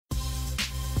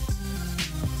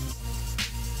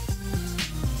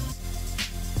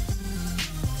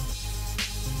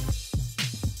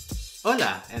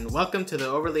Hola, and welcome to the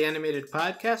Overly Animated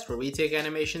podcast where we take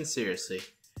animation seriously.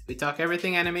 We talk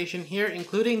everything animation here,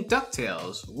 including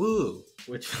DuckTales. Woo!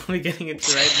 Which we'll be getting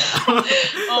into right now.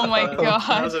 Oh my god.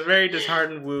 That was a very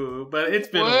disheartened woo, but it's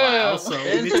been a while, so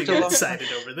we need to get excited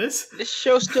over this. This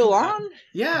show's still on?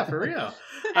 Yeah, for real.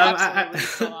 Absolutely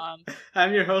still on.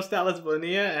 I'm your host,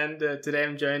 Bonilla, and today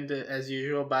I'm joined, as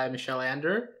usual, by Michelle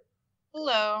Anderer.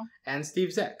 Hello. And Steve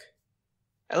Zeck.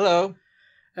 Hello.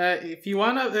 If you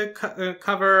want to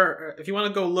if you want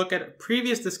to go look at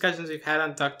previous discussions we've had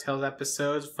on DuckTales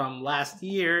episodes from last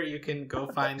year, you can go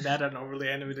find that on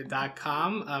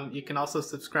overlyanimated.com. You can also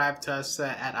subscribe to us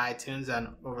at iTunes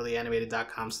on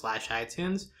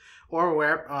overlyanimated.com/iTunes, or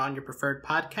where on your preferred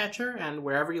podcatcher, and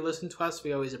wherever you listen to us,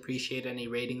 we always appreciate any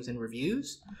ratings and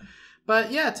reviews.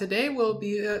 But yeah, today we'll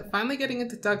be finally getting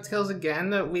into DuckTales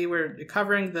again. We were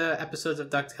covering the episodes of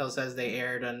DuckTales as they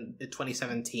aired in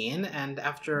 2017, and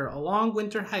after a long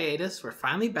winter hiatus, we're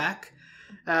finally back.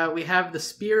 We have The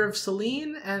Spear of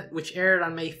Selene, which aired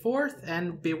on May 4th,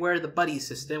 and B.U.D.D.Y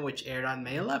system, which aired on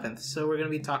May 11th. So we're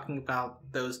going to be talking about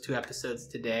those two episodes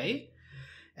today.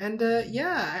 And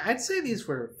yeah, I'd say these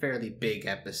were fairly big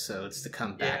episodes to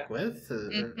come back with,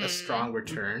 a strong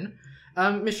return.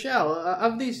 Michelle,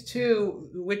 of these two,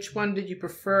 which one did you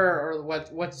prefer, or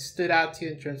what stood out to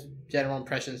you in terms of general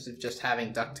impressions of just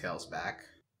having DuckTales back?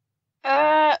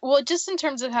 Well, just in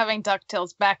terms of having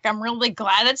DuckTales back, I'm really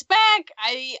glad it's back.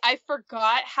 I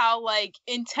forgot how,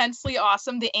 intensely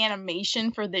awesome the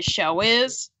animation for this show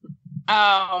is.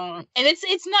 And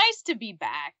it's nice to be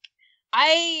back.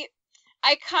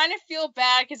 I kind of feel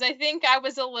bad because I think I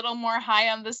was a little more high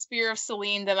on the Spear of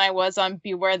Selene than I was on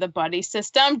Beware the Buddy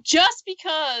system, just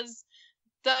because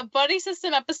the Buddy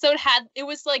system episode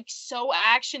was so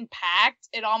action packed.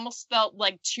 It almost felt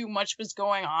like too much was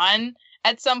going on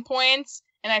at some points.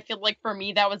 And I feel like for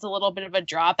me, that was a little bit of a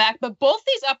drawback, but both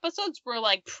these episodes were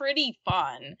pretty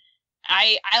fun.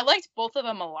 I liked both of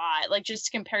them a lot,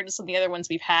 just compared to some of the other ones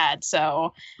we've had.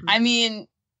 So, I mean,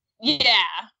 yeah.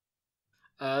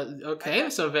 Okay,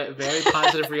 so very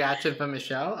positive reaction from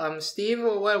Michelle. Steve,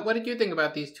 what did you think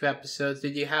about these two episodes?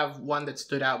 Did you have one that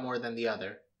stood out more than the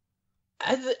other?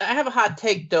 I have a hot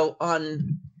take, though,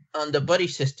 on the buddy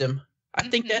system. I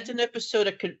think that's an episode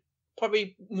that could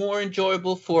probably more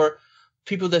enjoyable for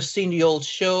people that've seen the old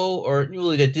show, or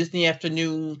really the Disney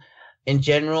afternoon in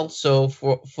general. So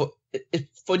for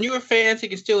newer fans, they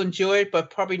can still enjoy it, but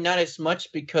probably not as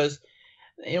much because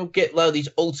they don't get a lot of these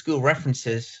old school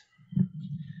references.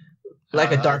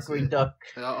 Like a dark green duck.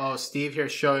 Oh, Steve here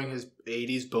showing his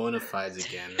 80s bona fides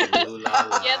again. Ooh, la,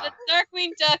 la. Yeah, the dark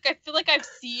green duck, I feel like I've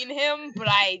seen him, but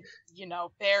I,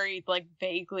 very,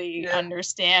 vaguely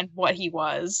understand what he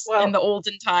was in the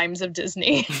olden times of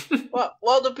Disney.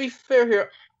 well, to be fair here,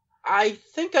 I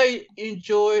think I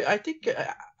enjoyed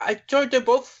they're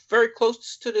both very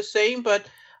close to the same, but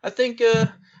I think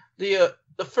the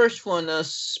first one,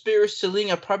 Spear of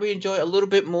Selene, I probably enjoy a little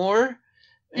bit more,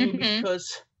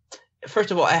 because...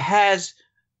 First of all, it has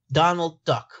Donald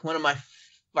Duck, one of my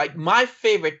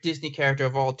favorite Disney character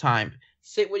of all time.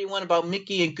 Say what you want about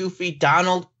Mickey and Goofy,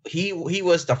 Donald, he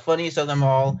was the funniest of them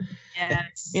all.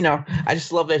 Yes. I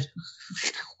just love this.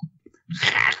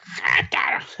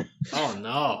 Oh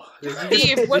no! Did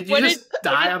you just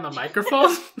die on the microphone?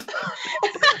 I'm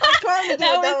trying to do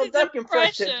a Donald Duck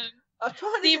impression.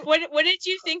 Steve, what did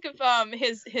you think of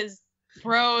his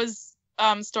bros?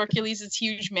 Storkules'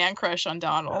 huge man crush on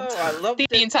Donald. Oh, I love the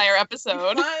entire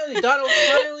episode. Donald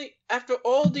finally, after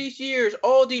all these years,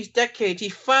 all these decades, he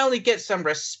finally gets some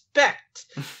respect.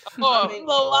 Oh, a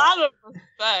lot of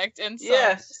respect and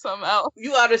some else.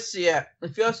 You ought to see it.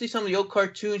 If you ought to see some of the old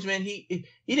cartoons, man, he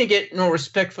didn't get no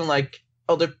respect from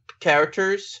other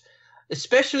characters,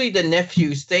 especially the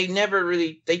nephews. They never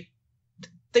really they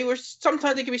were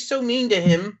sometimes they could be so mean to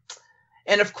him.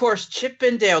 And of course, Chip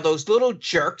and Dale, those little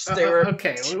jerks. They were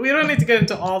okay. We don't need to get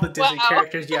into all the Disney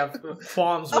characters you have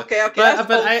qualms with. Okay.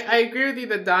 But I agree with you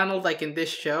that Donald, in this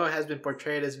show, has been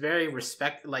portrayed as very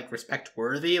respect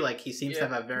worthy. He seems to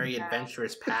have a very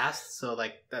adventurous past. So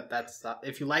that's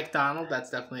if you like Donald,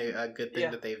 that's definitely a good thing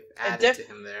that they've added to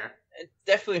him there.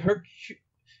 Definitely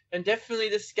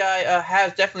this guy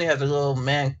has a little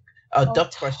man.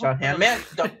 Duck crush on him. Man,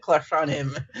 duck crush on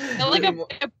him.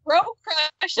 A bro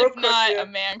crush, if not a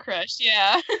man crush.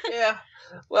 Yeah. Yeah.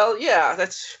 Well, yeah,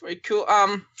 that's very cool.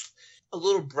 A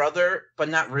little brother, but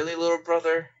not really a little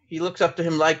brother. He looks up to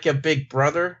him like a big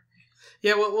brother.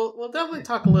 Yeah, we'll definitely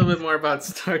talk a little bit more about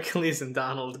Starkilles and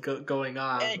Donald going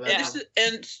on.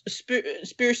 And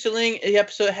Spear Selene, the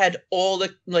episode had all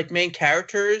the main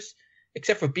characters.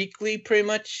 except for Beakley, pretty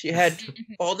much. You had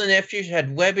all the nephews. You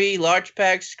had Webby,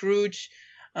 Largeback, Scrooge.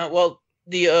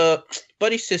 The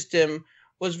buddy system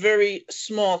was very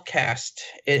small cast.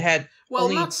 It had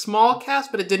not small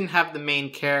cast, but it didn't have the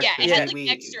main characters. Yeah, it had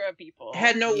extra people. It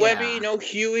had no Webby, no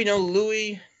Huey, no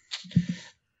Louie.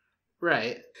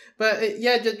 Right. But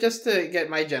just to get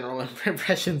my general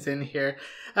impressions in here,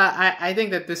 I think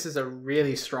that this is a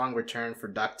really strong return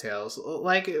for DuckTales.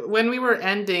 Like, when we were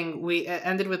ending, we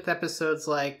ended with episodes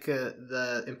like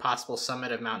the Impossible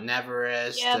Summit of Mount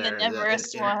Everest. Yeah, the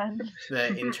Everest one.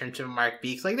 The Internship of Mark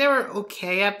Beeks. Like, they were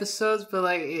okay episodes, but,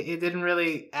 like, it didn't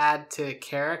really add to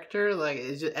character. Like,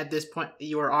 at this point,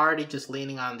 you were already just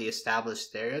leaning on the established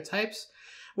stereotypes.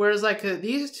 Whereas, like,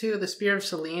 these two, the Spear of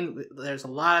Selene, there's a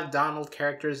lot of Donald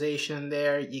characterization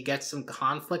there. You get some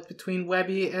conflict between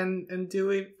Webby and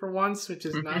Dewey for once, which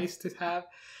is nice to have.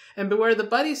 And Beware the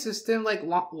Buddy system, like,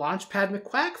 Launchpad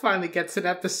McQuack finally gets an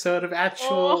episode of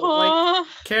actual, like,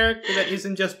 character that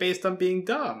isn't just based on being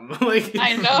dumb. Like,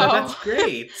 I know. That's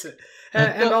great.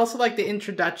 And also, like, the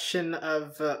introduction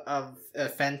of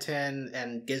Fenton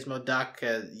and Gizmo Duck,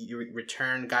 you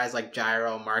return guys like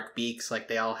Gyro, Mark Beeks, like,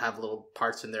 they all have little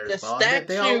parts in there as well.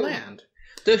 They all land.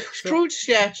 The Scrooge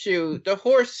statue, the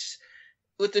horse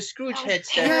with the Scrooge head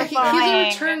statue. Yeah, he's a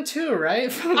return too,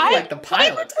 right? From, like, the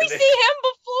pilot. Why did we see him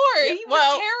before? Yeah, he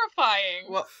was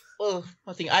terrifying. Well,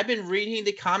 I think I've been reading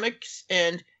the comics,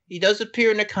 and he does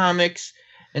appear in the comics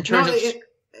in terms of...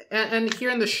 And here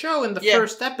in the show, in the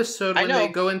first episode, when they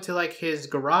go into, like, his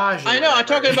garage. I know. I'm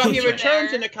talking about he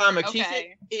returns in the comics.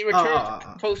 Okay. He returns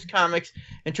post comics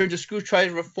in terms of Scrooge tries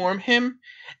to reform him,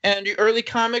 and the early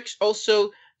comics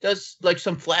also does, like,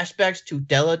 some flashbacks to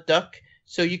Della Duck,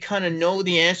 so you kind of know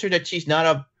the answer that she's not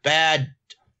a bad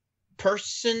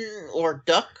person or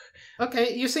duck.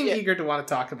 Okay, you seem eager to want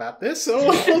to talk about this, so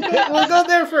we'll go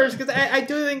there first, because I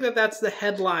do think that that's the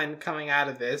headline coming out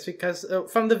of this, because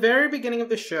from the very beginning of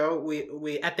the show,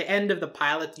 we at the end of the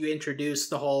pilot, you introduce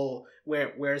the whole,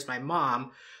 where's my mom?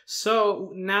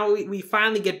 So now we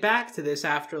finally get back to this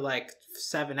after, like,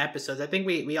 7 episodes. I think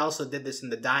we also did this in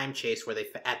the Dime Chase, where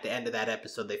at the end of that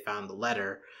episode, they found the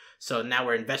letter. So now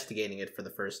we're investigating it for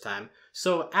the first time.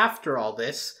 So after all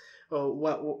this...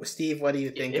 Steve, what do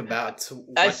you think about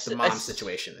what the mom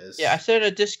situation is? Yeah, I said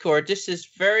in Discord, this is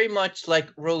very much like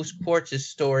Rose Quartz's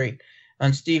story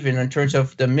on Steven in terms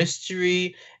of the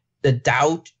mystery, the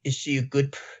doubt, is she a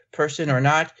good person or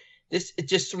not? It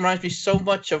just reminds me so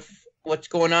much of what's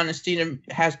going on in Steven,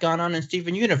 has gone on in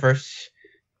Steven Universe.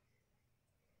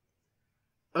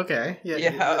 Okay,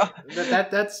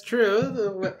 that's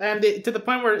true, and to the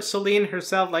point where Selene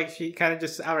herself, like, she kind of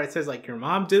just outright says, like, your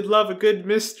mom did love a good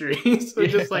mystery, so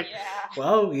just like,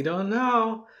 well, we don't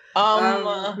know.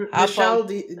 Michelle,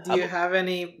 do you have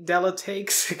any Della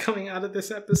takes coming out of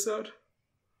this episode?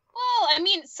 Well, I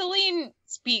mean, Selene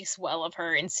speaks well of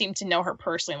her and seemed to know her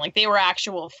personally. Like, they were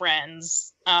actual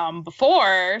friends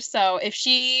before. So if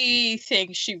she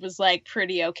thinks she was, like,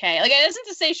 pretty okay. Like, it isn't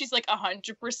to say she's, like,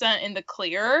 100% in the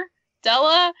clear,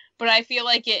 Della. But I feel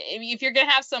like if you're going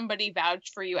to have somebody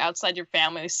vouch for you outside your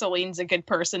family, Selene's a good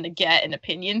person to get an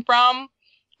opinion from.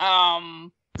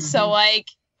 So, like,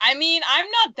 I mean, I'm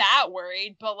not that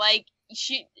worried. But, like,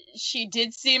 she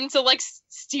did seem to, like,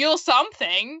 steal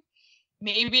something.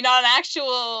 Maybe not an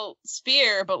actual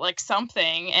spear, but, like,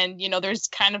 something. And, you know, there's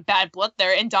kind of bad blood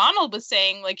there. And Donald was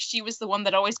saying, like, she was the one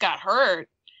that always got hurt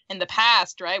in the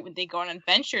past, right? When they go on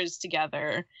adventures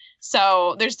together.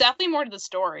 So there's definitely more to the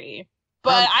story.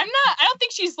 But I don't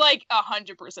think she's, like,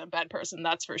 100% bad person.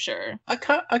 That's for sure. I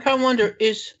kind of wonder,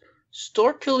 is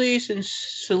Storkeles and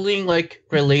Selene, like,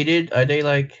 related? Are they,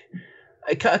 like...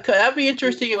 That'd be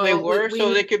interesting if they were,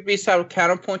 so they could be sort of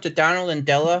counterpoint to Donald and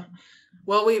Della.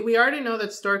 Well, we already know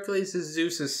that Storkeles is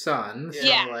Zeus's son. So,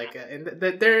 like, and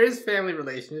there is family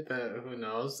relations, but who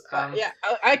knows?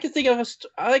 I could think of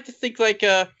I like to think, like,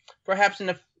 perhaps in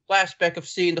a flashback of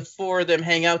seeing the 4 of them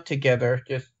hang out together,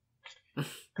 just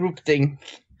group thing,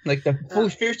 like the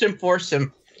fearsome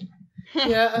foursome.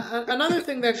 Yeah, another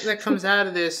thing that comes out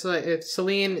of this, it's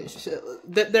Selene,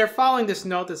 they're following this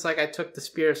note that's like, I took the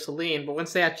spear of Selene, but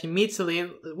once they actually meet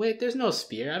Selene, wait, there's no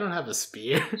spear, I don't have a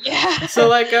spear. Yeah. So,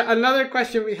 like, another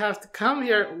question we have to come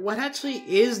here, what actually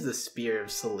is the spear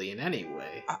of Selene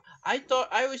anyway? I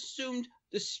assumed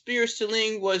the spear of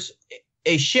Selene was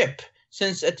a ship,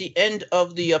 since at the end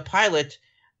of the pilot,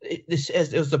 it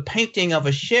was the painting of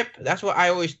a ship. That's what I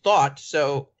always thought,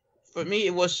 so... For me,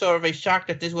 it was sort of a shock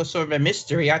that this was sort of a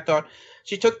mystery. I thought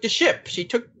she took the ship. She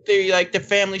took the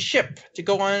family ship to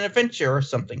go on an adventure or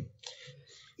something.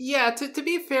 Yeah, to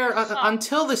be fair,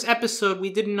 until this episode,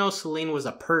 we didn't know Selene was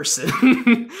a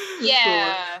person.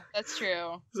 Yeah, that's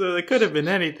true. So it could have been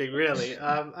anything, really.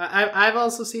 I've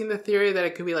also seen the theory that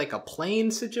it could be like a plane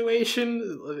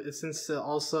situation, since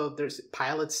also there's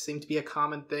pilots seem to be a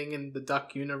common thing in the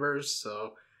Duck universe,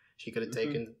 so she could have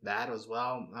taken that as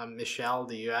well. Michelle,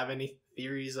 do you have any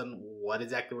theories on what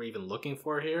exactly we're even looking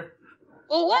for here?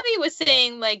 Well, Webby was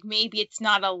saying, like, maybe it's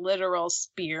not a literal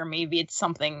spear, maybe it's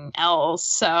something else.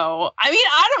 So, I mean,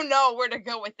 I don't know where to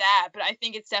go with that, but I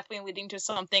think it's definitely leading to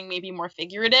something maybe more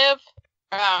figurative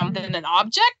than an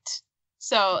object.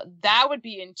 So that would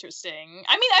be interesting.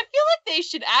 I mean, I feel like they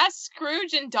should ask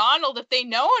Scrooge and Donald if they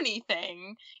know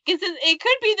anything, because it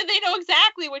could be that they know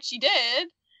exactly what she did,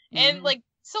 and like,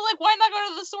 so like, why not go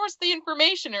to the source of the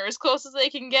information, or as close as they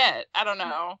can get? I don't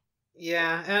know.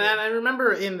 Yeah, and I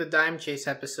remember in the Dime Chase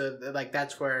episode, like,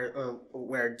 that's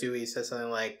where Dewey says something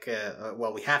like,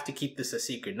 well, we have to keep this a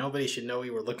secret. Nobody should know we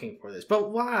were looking for this.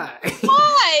 But why?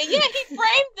 Why? Yeah, he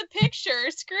framed the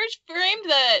picture. Scrooge framed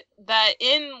that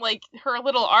in, like, her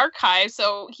little archive,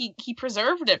 so he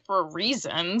preserved it for a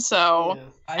reason. So, yeah.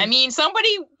 I mean,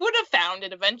 somebody would have found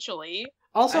it eventually.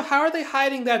 Also, how are they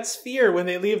hiding that sphere when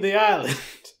they leave the island?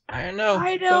 I don't know.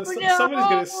 I don't know. Somebody's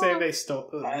gonna say they stole.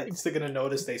 They're gonna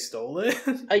notice they stole it.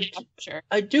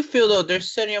 I do feel though they're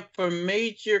setting up for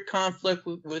major conflict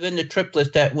within the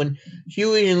triplets. That when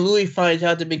Huey and Louie finds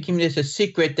out they've been keeping this a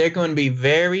secret, they're going to be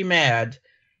very mad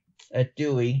at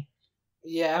Dewey.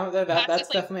 Yeah, that's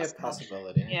definitely a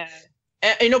possibility. Yeah.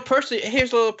 And, personally,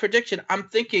 here's a little prediction.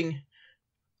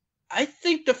 I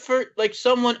think the first, like,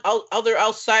 other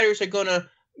outsiders are gonna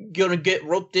get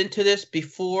roped into this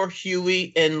before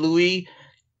Huey and Louie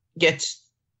gets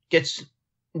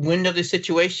wind of the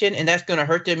situation, and that's gonna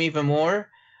hurt them even more.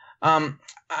 I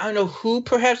don't know who,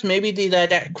 perhaps maybe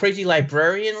that crazy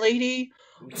librarian lady,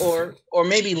 or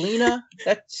maybe Lena.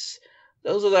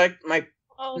 Those are like my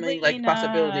main, like,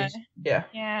 possibilities. Yeah.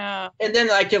 Yeah. And then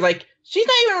you're like, she's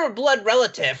not even a blood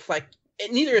relative. Like,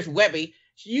 neither is Webby.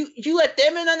 You let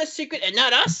them in on the secret and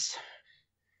not us.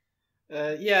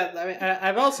 Yeah, I mean,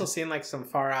 I've also seen, like, some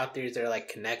far out theories that are, like,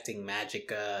 connecting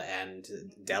Magica and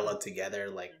Della together.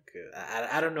 Like,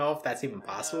 I don't know if that's even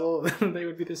possible. They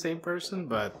would be the same person,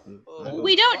 but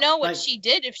we don't know what she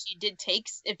did.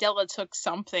 If Della took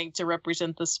something to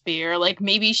represent the spear, like,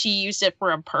 maybe she used it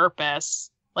for a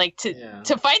purpose, like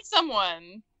to fight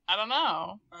someone. I don't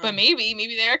know, but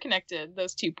maybe they are connected.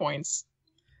 Those 2 points.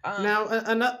 Now,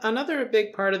 another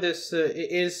big part of this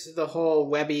is the whole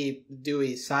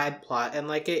Webby-Dewey side plot, and,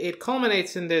 like, it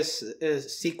culminates in this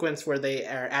sequence where they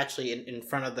are actually in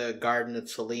front of the Garden of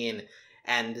Selene,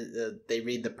 and they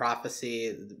read the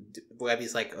prophecy.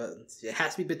 Webby's like, it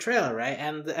has to be betrayal, right?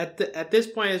 And at this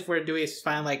point is where Dewey's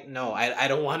finally like, no, I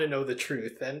don't want to know the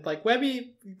truth. And, like,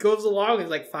 Webby goes along and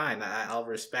is like, fine, I'll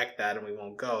respect that, and we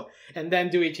won't go. And then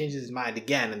Dewey changes his mind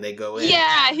again, and they go in.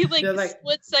 Yeah, he, like,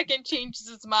 split second changes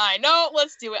his mind. No,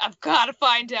 let's do it. I've got to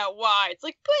find out why. It's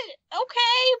like, but,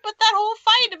 okay, but that whole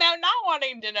fight about not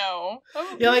wanting to know.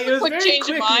 Yeah, like, it was quick very change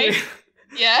of mind.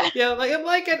 Yeah. Yeah,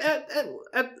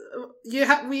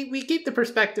 we keep the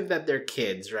perspective that they're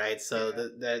kids, right? So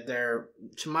their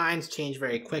minds change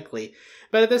very quickly.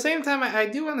 But at the same time, I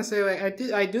do want to say, like,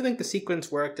 I do think the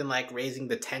sequence worked in, like, raising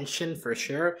the tension for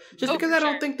sure. Just because I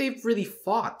don't think they've really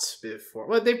fought before.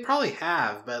 Well, they probably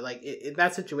have, but, like, in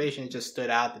that situation, it just stood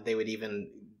out that they would even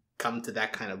come to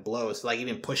that kind of blow. So, like,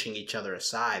 even pushing each other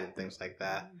aside and things like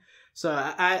that. So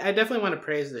I definitely want to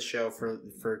praise the show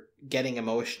for getting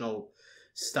emotional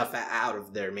stuff out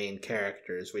of their main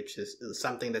characters, which is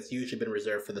something that's usually been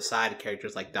reserved for the side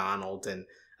characters like Donald and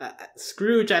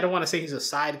Scrooge. I don't want to say he's a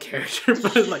side character,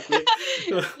 but, like,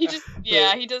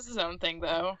 he does his own thing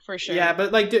though, for sure. Yeah,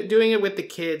 but, like, doing it with the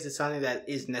kids is something that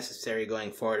is necessary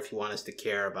going forward if you want us to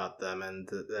care about them, and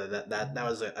that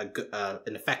was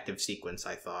an effective sequence,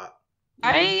 I thought.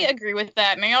 I agree with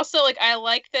that, and I also, like, I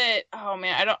like that. Oh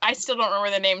man, I still don't remember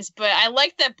the names, but I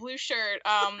like that blue shirt.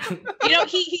 You know,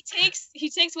 he takes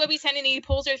Webby's hand and he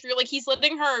pulls her through. Like, he's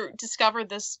letting her discover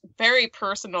this very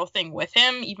personal thing with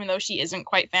him, even though she isn't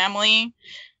quite family.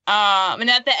 And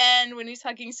at the end, when he's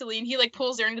hugging Selene, he, like,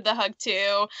 pulls her into the hug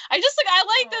too. I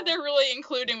like that they're really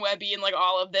including Webby in, like,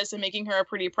 all of this and making her a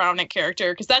pretty prominent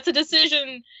character, because that's a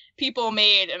decision people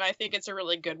made, and I think it's a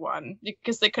really good one,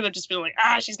 because they could have just been like,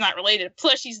 she's not related,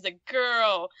 plus she's the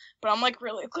girl. But I'm, like,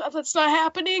 really glad that's not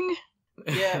happening.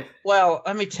 Yeah, well,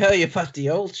 let me tell you about the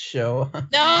old show. You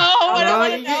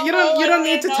don't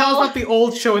need to tell us about the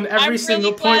old show in every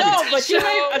single point. No, but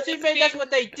I think maybe that's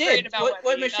what they did.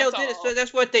 What Michelle did is, so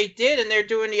that's what they did, and they're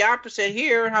doing the opposite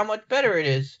here, and how much better it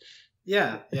is.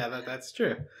 That's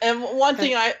true. And one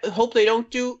thing I hope they don't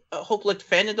do, hope like the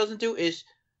fandom doesn't do, is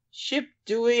ship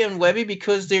Dewey and Webby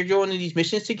because they're going to these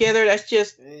missions together. That's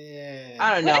just,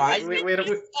 I don't know.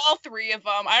 All three of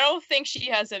them. I don't think she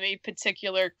has any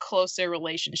particular closer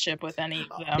relationship with any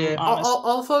of them. Yeah.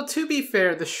 Although, to be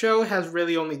fair, the show has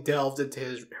really only delved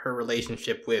into her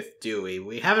relationship with Dewey.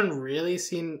 We haven't really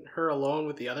seen her alone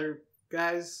with the other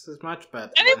guys as much,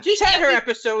 but I mean, she's had her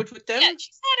episodes with them. Yeah,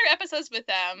 she's had her episodes with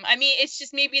them. I mean, it's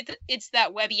just maybe it's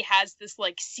that Webby has this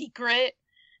like secret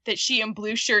that she and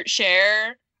Blue Shirt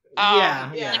share.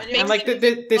 And like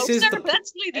this is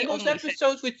that's really the those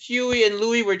episodes with Huey and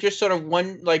Louie were just sort of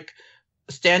one like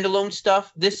standalone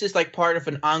stuff. This is like part of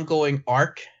an ongoing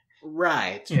arc.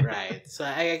 Right. So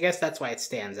I guess that's why it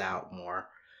stands out more.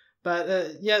 But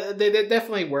they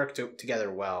definitely work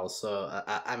together well, so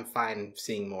I'm fine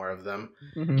seeing more of them.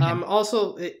 Mm-hmm.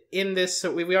 Also, in this,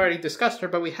 so we already discussed her,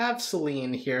 but we have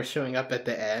Selene here showing up at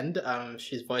the end.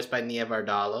 She's voiced by Nia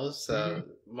Vardalos,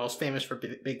 most famous for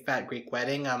Big Fat Greek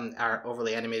Wedding. Our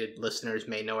overly animated listeners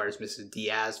may know her as Mrs.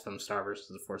 Diaz from Star vs.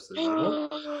 the Forces of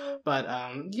Evil. But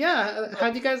how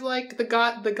do you guys like the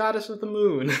goddess of the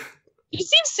moon? She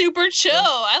seems super chill.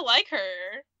 I like her.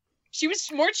 She was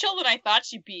more chill than I thought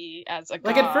she'd be as a god.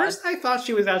 Like, at first, I thought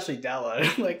she was actually Della.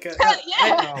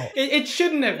 It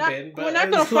shouldn't have been. But we're not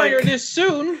going to find her this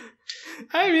soon.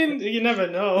 I mean, you never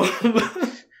know.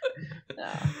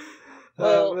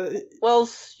 Well,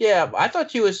 yeah, I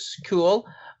thought she was cool.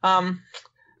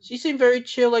 She seemed very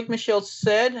chill, like Michelle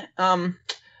said.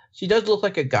 She does look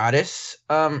like a goddess.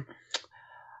 I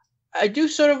do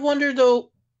sort of wonder,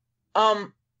 though,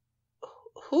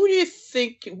 who do you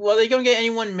think? Well, are they going to get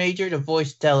anyone major to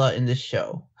voice Della in this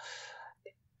show?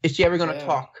 Is she ever going to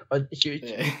talk?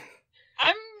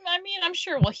 I'm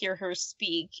sure we'll hear her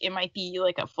speak. It might be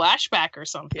like a flashback or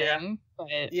something. Yeah, but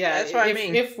that's what I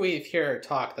mean. If we hear her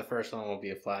talk, the first one will be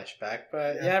a flashback.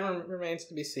 But it remains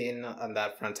to be seen on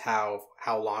that front how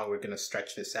long we're going to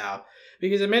stretch this out.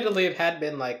 Because admittedly, it had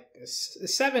been like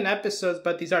 7 episodes,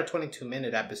 but these are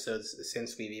 22-minute episodes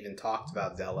since we've even talked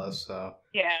about Della. So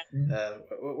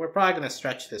we're probably going to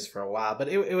stretch this for a while. But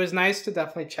it was nice to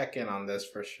definitely check in on this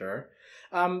for sure.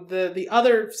 The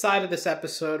other side of this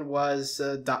episode was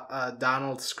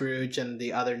Donald, Scrooge, and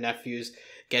the other nephews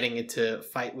getting into a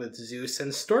fight with Zeus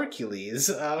and Storkules.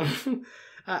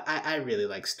 I really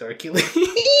like Storkules. Me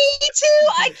too!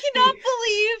 I cannot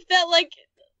believe that, like,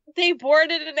 they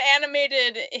boarded and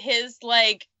animated his,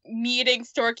 like, meeting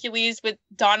Storkules with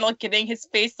Donald getting his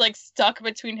face, like, stuck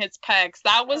between his pecs.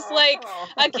 That was, like,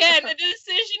 again, a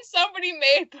decision somebody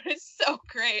made, but it's so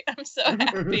great. I'm so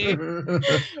happy.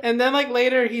 And then, like,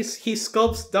 later he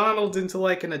sculpts Donald into,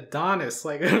 like, an Adonis,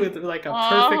 like, with, like, a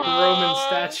perfect Roman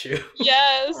statue.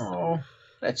 Yes. Oh,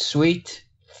 that's sweet.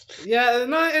 Yeah,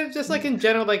 no, it's just like in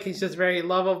general, like he's just very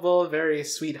lovable, very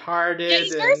sweethearted. Yeah,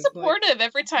 he's very supportive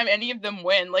every time any of them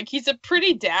win. Like he's a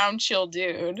pretty down, chill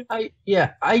dude. I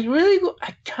kind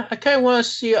of want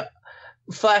to see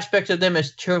flashbacks of them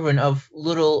as children of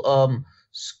little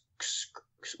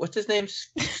what's his name?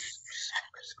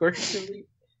 Squircules.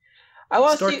 I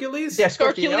want to see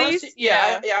Squircules.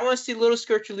 I want to see little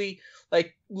Squircules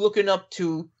like looking up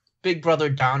to Big Brother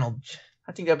Donald.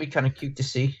 I think that'd be kind of cute to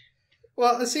see.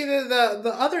 Well, see,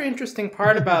 the other interesting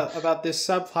part about this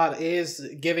subplot is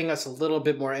giving us a little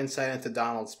bit more insight into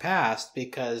Donald's past,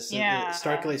 because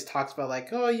Starkleys talks about, like,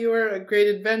 oh, you were a great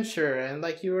adventurer, and,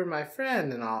 like, you were my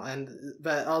friend and all,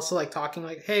 but also, like, talking,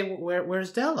 like, hey,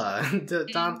 where's Della? And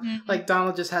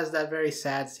Donald just has that very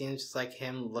sad scene, just, like,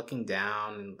 him looking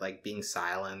down and, like, being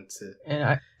silent.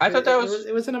 And I thought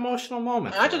it was an emotional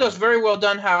moment. I thought that was very well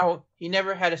done, how he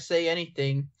never had to say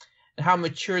anything, and how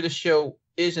mature the show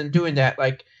isn't doing that.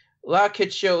 Like a lot of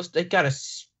kids shows, they gotta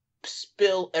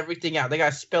spill everything out. They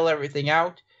gotta spell everything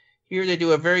out. Here they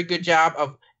do a very good job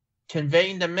of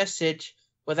conveying the message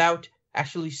without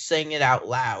actually saying it out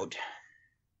loud.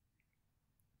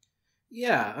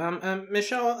 Yeah.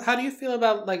 Michelle, how do you feel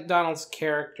about like Donald's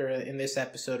character in this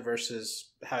episode versus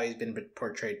how he's been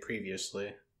portrayed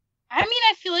previously? I mean,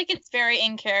 I feel like it's very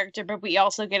in character, but we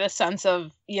also get a sense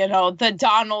of, the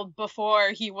Donald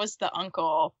before he was the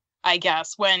uncle, I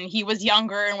guess, when he was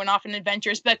younger and went off on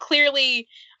adventures. But clearly,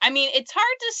 I mean, it's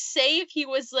hard to say if he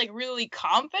was, like, really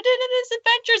confident in his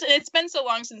adventures. And it's been so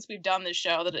long since we've done this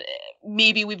show that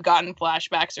maybe we've gotten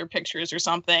flashbacks or pictures or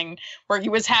something where he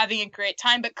was having a great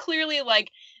time. But clearly,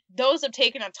 like, those have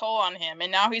taken a toll on him.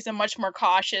 And now he's a much more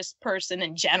cautious person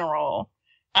in general,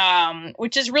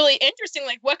 which is really interesting.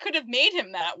 Like, what could have made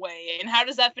him that way? And how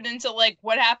does that fit into, like,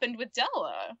 what happened with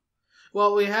Della?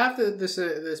 Well, we have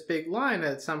this big line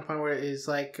at some point where he's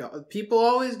like, people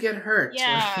always get hurt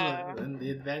in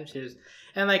the adventures.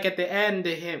 And like at the end,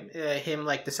 him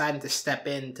like deciding to step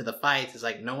into the fight is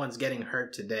like, no one's getting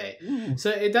hurt today. Ooh. So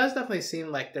it does definitely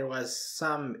seem like there was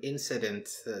some incident.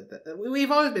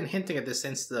 We've always been hinting at this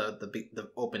since the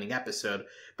opening episode,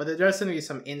 but there does seem to be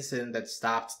some incident that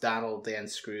stopped Donald and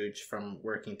Scrooge from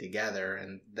working together,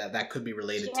 and that could be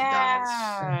related to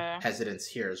Donald's hesitance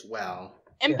here as well.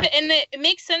 And it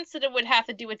makes sense that it would have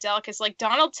to do with Del, because like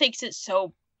Donald takes it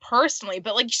so personally,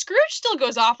 but like Scrooge still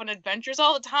goes off on adventures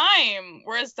all the time,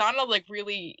 whereas Donald like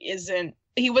really isn't.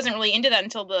 He wasn't really into that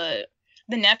until the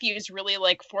nephews really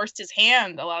like forced his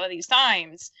hand a lot of these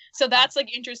times. So that's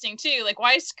like interesting too. Like,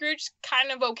 why is Scrooge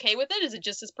kind of okay with it? Is it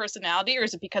just his personality, or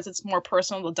is it because it's more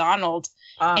personal to Donald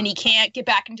and he can't get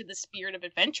back into the spirit of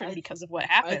adventure because of what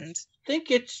happened? I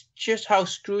think it's just how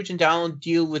Scrooge and Donald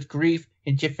deal with grief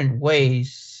in different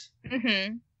ways.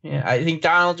 Mm-hmm. Yeah, I think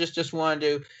Donald just wanted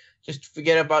to just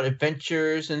forget about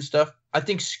adventures and stuff. I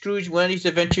think Scrooge wanted these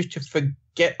adventures to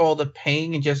forget all the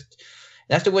pain and just,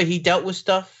 that's the way he dealt with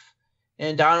stuff.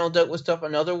 And Donald dealt with stuff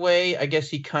another way. I guess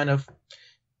he had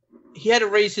to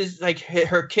raise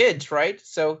her kids, right?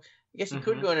 So I guess he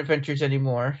couldn't go on adventures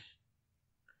anymore.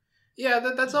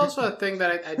 Yeah, that's also a thing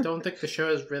that I don't think the show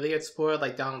has really explored,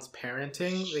 like Donald's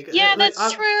parenting.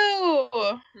 That's true.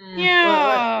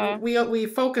 Yeah. Well, we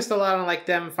focused a lot on like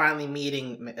them finally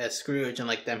meeting Scrooge and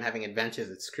like them having adventures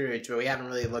with Scrooge, but we haven't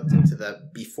really looked into the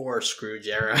before Scrooge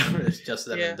era. It's just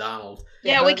them and Donald.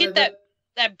 Yeah, we get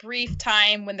that brief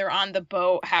time when they're on the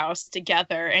boathouse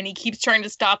together, and he keeps trying to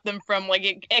stop them from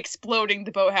like exploding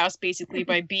the boathouse basically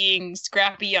by being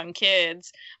scrappy young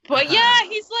kids. But he's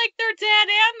like their dad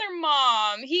and their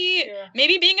mom.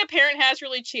 Maybe being a parent has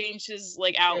really changed his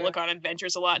like outlook on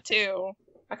adventures a lot too.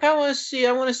 I kind of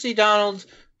want to see Donald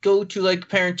go to like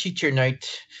parent teacher night.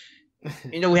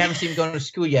 We haven't seen him going to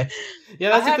school yet.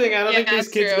 Yeah, that's the thing. I don't think these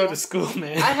kids go to school,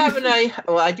 man.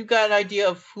 I do got an idea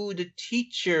of who the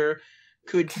teacher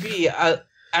could be. I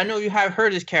know you have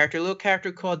heard this character, a little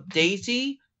character called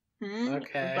Daisy.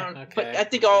 Okay. But I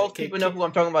think all people know who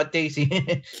I'm talking about,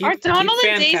 Daisy. Are Donald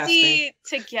and Daisy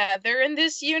together in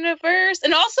this universe?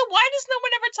 And also, why does no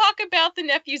one ever talk about the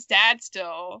nephew's dad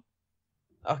still?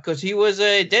 Because he was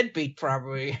a deadbeat,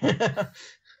 probably.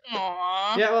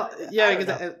 Aww.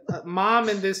 Because mom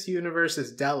in this universe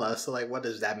is Della, so like, what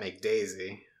does that make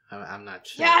Daisy? I'm not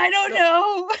sure. Yeah, I don't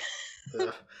know.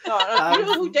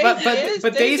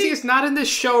 But Daisy is not in this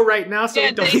show right now, so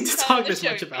we don't need to talk this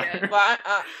much about her.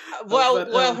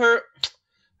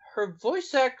 Her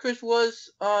voice actress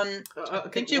was on. I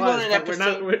think she was on an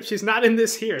episode. She's not in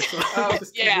this here. So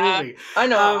moving. I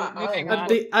know.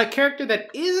 A character that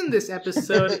is in this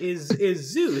episode is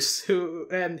Zeus,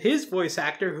 and his voice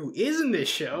actor who is in this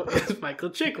show is Michael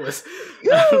Chiklis.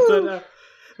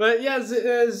 But yeah,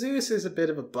 Zeus is a bit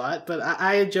of a butt, but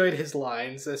I enjoyed his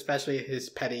lines, especially his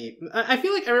petty... I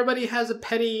feel like everybody has a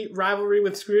petty rivalry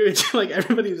with Scrooge, like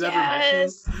everybody who's ever met him.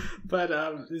 But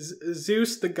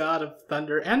Zeus, the god of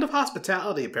thunder and of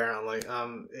hospitality, apparently,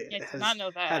 has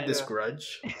had this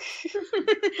grudge.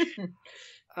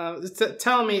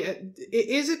 Tell me,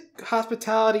 is it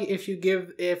hospitality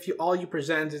if all you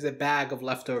present is a bag of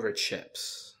leftover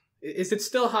chips? Is it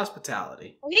still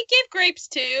hospitality? He gave grapes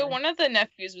too. One of the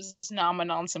nephews was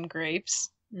nomming on some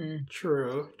grapes.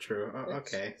 True.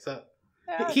 Okay, so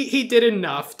he did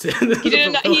enough to.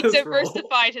 He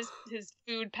diversified his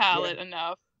food palette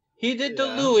enough. He did the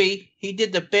Louis. He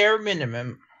did the bare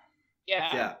minimum.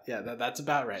 Yeah. That's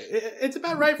about right. It's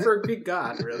about right for a Greek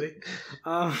god, really.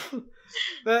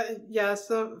 But yeah,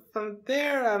 so from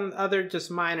there, other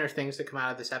just minor things that come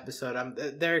out of this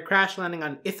episode. They're crash landing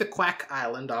on Ithaquack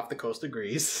Island off the coast of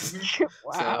Greece.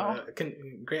 Wow. So,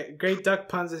 great duck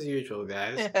puns as usual,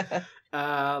 guys.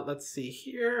 Let's see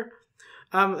here.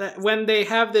 When they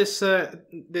have this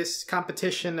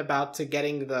competition about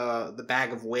getting the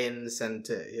bag of wins, and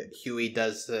Huey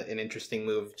does an interesting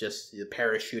move, just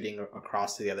parachuting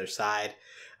across to the other side.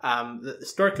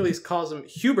 Storkules calls him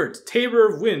Hubert, tamer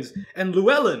of winds, and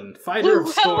Llewellyn, fighter of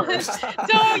storms.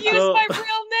 Don't use my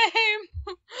real name.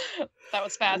 That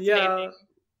was fascinating. Yeah,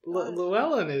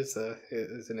 Llewellyn is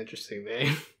an interesting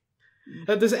name.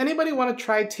 Does anybody want to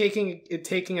try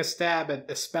taking a stab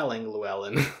at spelling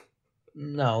Llewellyn?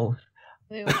 No.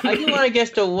 I do want to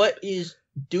guess though, what is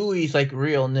Dewey's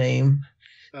real name?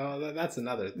 Oh, that's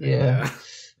another thing. Yeah.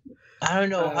 I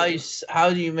don't know how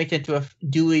do you make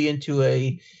Dewey into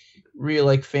a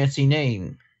real fancy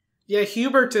name? Yeah,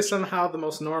 Hubert is somehow the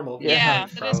most normal. Yeah,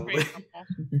 that is pretty normal.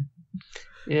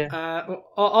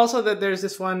 Also, that there's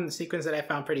this one sequence that I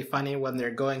found pretty funny when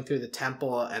they're going through the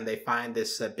temple and they find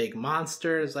this big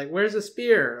monster. It's like, where's the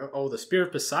spear? Oh, the spear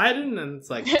of Poseidon? And it's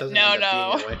like, it doesn't end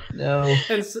up being that way. No.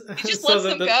 And he just lets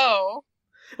them go.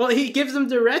 Well, he gives them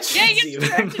directions. Yeah, he gives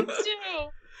directions too.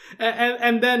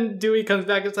 And then Dewey comes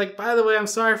back. It's like, by the way, I'm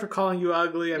sorry for calling you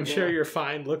ugly. I'm sure you're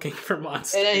fine looking for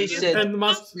monsters. And then he said, and the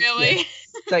monster, really? Yeah.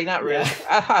 It's like, not really.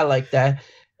 I like that.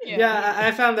 Yeah,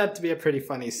 I found that to be a pretty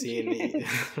funny scene.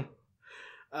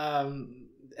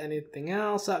 Anything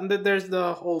else? There's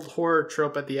the old horror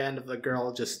trope at the end of the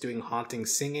girl just doing haunting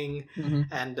singing,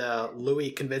 and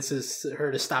Louis convinces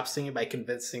her to stop singing by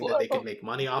convincing that they can make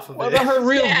money off of it. What about her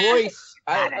real voice?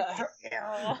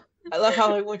 I love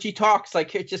how when she talks,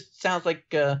 like it just sounds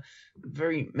like a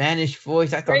very mannish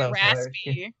voice. I thought that was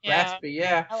raspy. Raspy,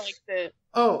 yeah. I liked it.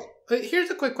 Oh, here's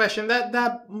a quick question. That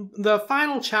the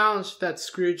final challenge that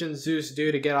Scrooge and Zeus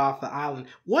do to get off the island.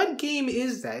 What game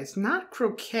is that? It's not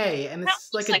croquet, and it's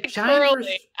like a giant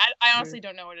version. I honestly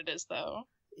don't know what it is though.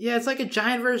 Yeah, it's like a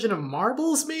giant version of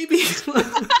marbles, maybe.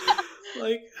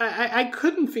 Like I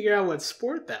couldn't figure out what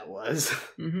sport that was.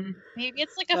 Maybe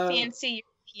it's like a fancy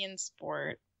European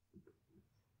sport.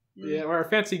 Yeah, or a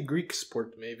fancy Greek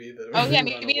sport, maybe.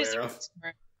 Maybe it's a Greek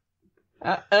sport.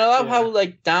 And I love how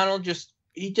like Donald just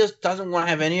doesn't want to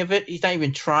have any of it. He's not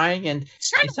even trying, and he's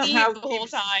trying to somehow leave the whole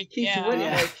time. He keeps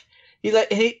winning.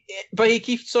 Like, he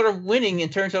keeps sort of winning in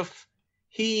terms of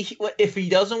if he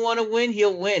doesn't want to win,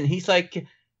 he'll win. He's like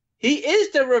he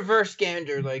is the reverse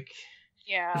Gander, like.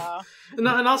 Yeah. And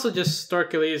also just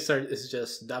Storkeles is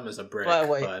just dumb as a brick.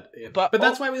 But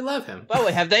that's why we love him. By the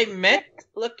way, have they met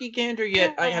Lucky Gander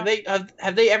yet?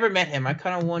 Have they ever met him? I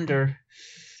kind of wonder.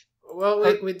 Well,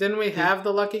 didn't we have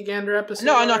the Lucky Gander episode?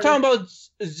 No, I'm not talking about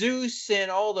Zeus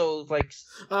and all those like.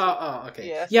 Oh,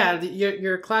 okay. Yeah,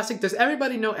 your classic. Does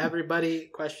everybody know everybody?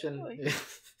 Question.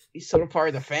 He's sort of part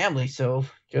of the family, so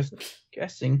just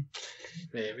guessing.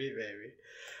 Maybe.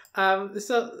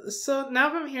 So now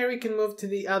from here we can move to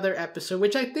the other episode,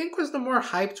 which I think was the more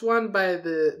hyped one by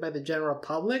the general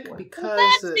public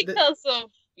because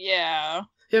Yeah,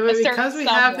 but because we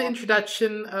have the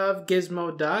introduction of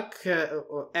Gizmo Duck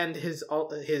and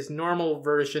his normal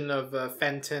version of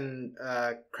Fenton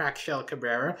Crackshell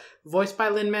Cabrera, voiced by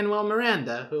Lin-Manuel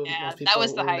Miranda, who most people that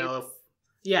was the hype. know.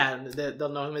 They'll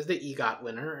know him as the EGOT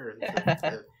winner.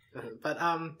 But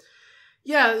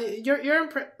yeah, you're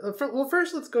well,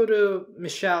 first let's go to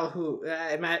Michelle, who,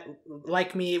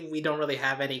 like me, we don't really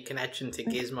have any connection to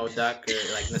Gizmo Duck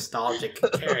or, like, nostalgic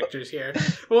characters here.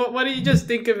 What do you just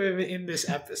think of him in this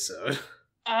episode?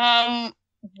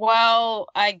 Well,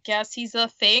 I guess he's a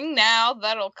thing now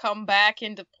that'll come back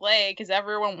into play because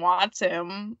everyone wants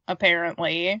him,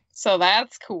 apparently. So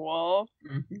that's cool.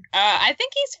 I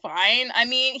think he's fine. I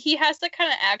mean, he has the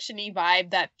kind of action-y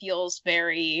vibe that feels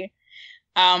very...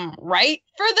 right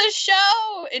for the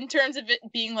show in terms of it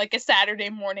being like a Saturday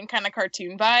morning kind of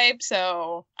cartoon vibe,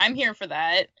 so I'm here for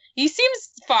that. He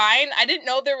seems fine. I didn't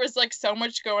know there was like so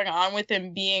much going on with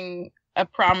him being a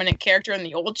prominent character in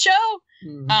the old show,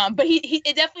 but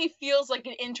it definitely feels like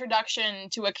an introduction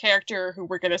to a character who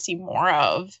we're gonna see more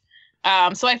of,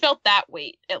 so I felt that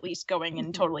weight at least going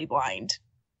in totally blind.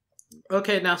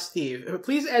 Okay, now Steve,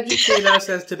 please educate us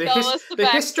as to the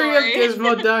history of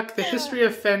Gizmo Duck, the history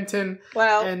of Fenton,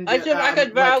 and I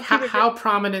could vouch how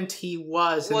prominent he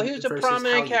was. Well, he was a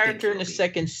prominent character in the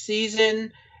second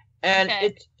season, and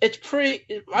it's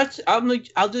pretty.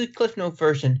 I'll do the Cliff Note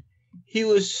version. He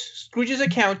was Scrooge's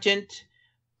accountant.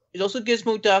 He's also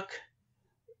Gizmo Duck.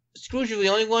 Scrooge was the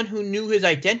only one who knew his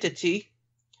identity.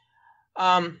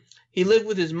 He lived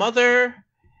with his mother.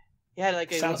 He had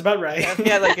like sounds about right. He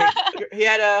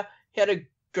had a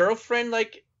girlfriend,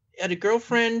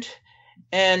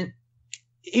 and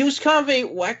he was kind of a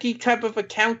wacky type of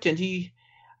accountant.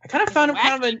 I kind of found him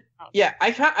kind of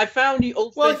I found the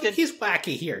old. Well, Fenton, he's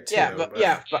wacky here too. But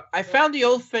I found the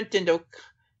old Fenton though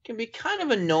can be kind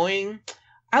of annoying.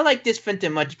 I like this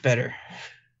Fenton much better.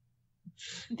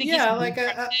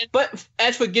 But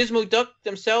as for Gizmo Duck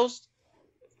themselves,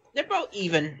 they're both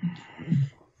even.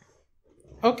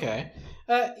 Okay.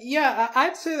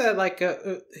 I'd say that like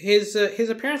his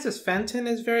appearance as Fenton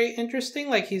is very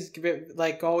interesting. Like he's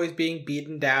like always being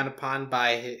beaten down upon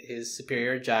by his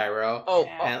superior Gyro.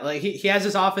 And like he has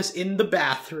his office in the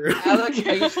bathroom. Alex,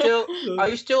 are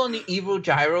you still in the evil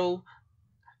Gyro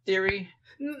theory?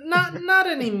 Not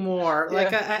anymore.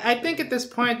 Like I think at this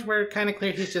point we're kind of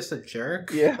clear he's just a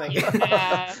jerk.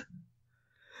 Yeah.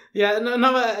 Yeah,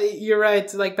 no, you're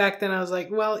right. Like back then, I was like,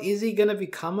 well, is he gonna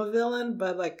become a villain?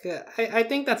 But like, I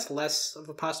think that's less of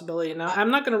a possibility now.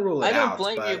 I'm not gonna rule it out. I don't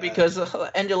blame you because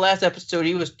in the last episode,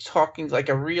 he was talking like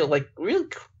a real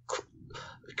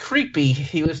creepy.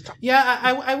 He was. Yeah,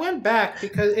 I went back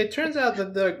because it turns out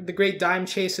that the Great Dime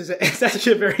Chase is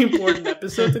actually a very important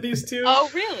episode to these two. Oh,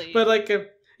 really? But like,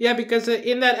 yeah, because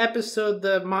in that episode,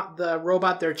 the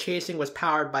robot they're chasing was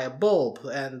powered by a bulb,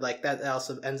 and like that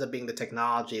also ends up being the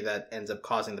technology that ends up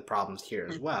causing the problems here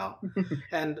as well.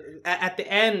 And at the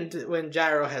end, when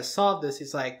Gyro has solved this,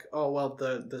 he's like, "Oh well,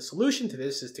 the solution to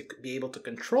this is to be able to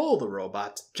control the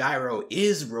robot. Gyro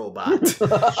is robot."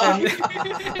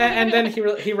 and then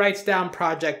he writes down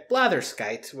Project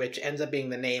Blatherskite, which ends up being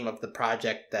the name of the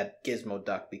project that Gizmo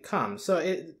Duck becomes. So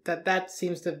that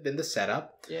seems to have been the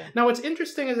setup. Yeah. Now, what's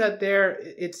interesting is that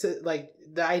it's like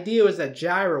the idea was that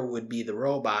Gyro would be the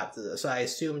robot, so I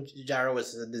assume Gyro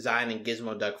was designing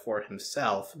Gizmo Duck for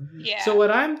himself. Yeah. So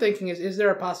what I'm thinking is there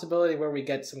a possibility where we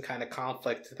get some kind of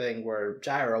conflict thing where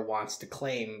Gyro wants to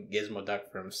claim Gizmo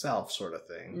Duck for himself, sort of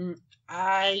thing?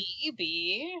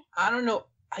 Maybe. I don't know.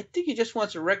 I think he just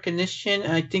wants a recognition,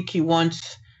 and I think he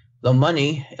wants the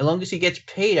money. As long as he gets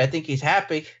paid, I think he's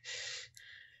happy.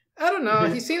 I don't know.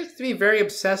 He seems to be very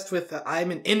obsessed with I'm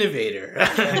an innovator.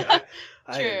 I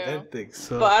invent things.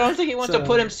 So, but I don't think he wants to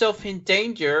put himself in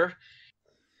danger.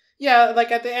 Yeah,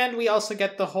 like at the end, we also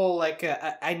get the whole like,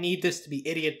 I need this to be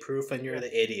idiot proof, and you're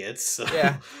the idiots. So.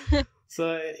 Yeah.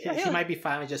 So he might be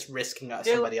finally just risking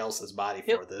somebody else's body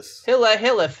for this. He'll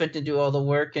let Fenton do all the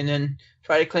work, and then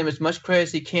try to claim as much credit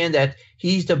as he can that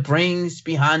he's the brains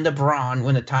behind the brawn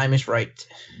when the time is right.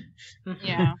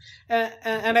 Yeah.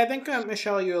 And I think,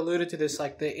 Michelle, you alluded to this,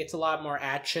 like, it's a lot more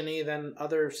action-y than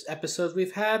other episodes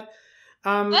we've had. Steve,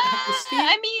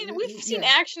 I mean, we've seen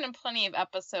action in plenty of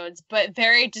episodes, but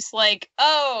very just like,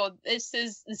 oh, this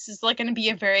is like going to be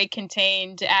a very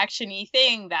contained action-y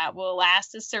thing that will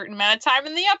last a certain amount of time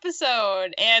in the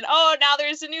episode, and oh, now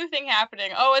there's a new thing happening.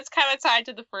 Oh, it's kind of tied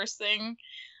to the first thing.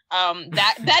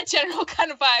 That general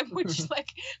kind of vibe, which like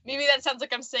maybe that sounds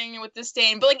like I'm saying it with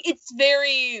disdain, but like it's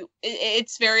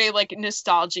very like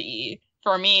nostalgia-y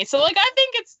for me. So like I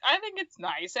think it's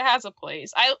nice. It has a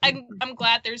place. I'm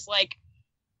glad there's like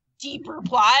deeper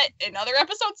plot and other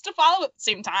episodes to follow at the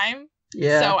same time.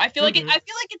 Yeah. So I feel like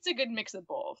it's a good mix of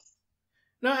both.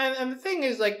 No, and the thing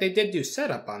is, like, they did do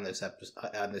setup on this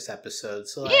episode.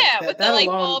 So like, yeah, with the like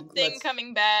bulb thing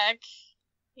coming back.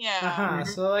 Yeah.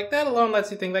 So like that alone lets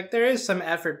you think like there is some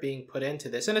effort being put into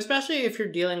this, and especially if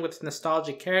you're dealing with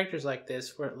nostalgic characters like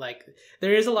this, where like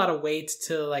there is a lot of weight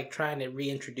to like trying to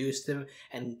reintroduce them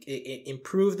and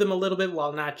improve them a little bit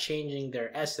while not changing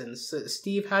their essence. So,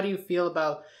 Steve, how do you feel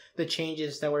about the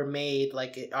changes that were made?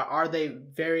 Like, are they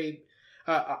very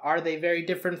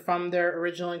different from their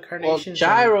original incarnations? Well,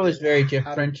 Gyro is very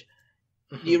different.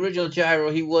 The original Gyro,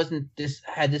 he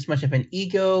had this much of an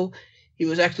ego. He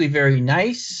was actually very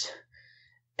nice,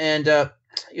 and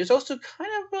he was also kind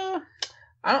of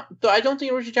I don't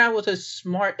think original Gyro was as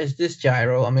smart as this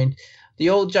Gyro. I mean,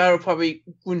 the old Gyro probably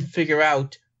wouldn't figure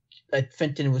out that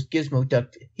Fenton was Gizmo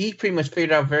Duck. He pretty much figured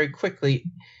it out very quickly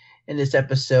in this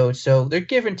episode. So they're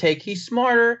give and take. He's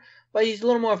smarter, but he's a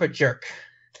little more of a jerk.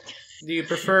 Do you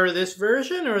prefer this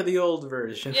version or the old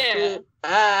version? Yeah.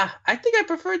 I think I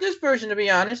prefer this version, to be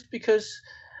honest, because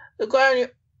the guy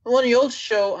on the old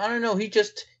show, I don't know, he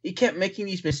kept making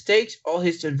these mistakes. All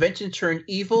his inventions turned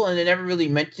evil, and they never really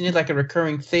mentioned it like a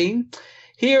recurring theme.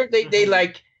 Here,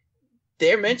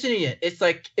 they're mentioning it. It's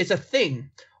like, it's a thing.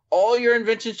 All your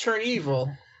inventions turn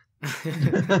evil.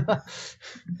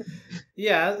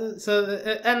 Yeah, so,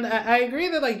 and I agree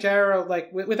that, like, Gyro,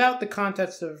 like, without the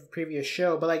context of previous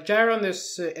show, but, like, Gyro in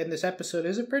this episode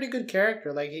is a pretty good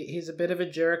character. Like, he's a bit of a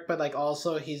jerk, but, like,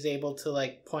 also he's able to,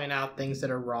 like, point out things that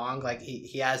are wrong. Like,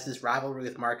 he has this rivalry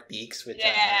with Mark Beeks, which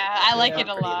I like it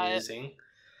a lot. Amusing.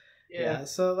 Yeah,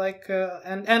 so, like,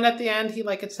 and at the end, he,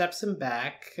 like, accepts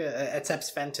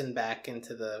Fenton back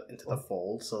into the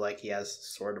fold, so, like, he has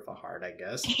sort of a heart, I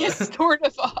guess. He has sort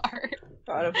of a heart.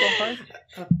 Sort of a heart.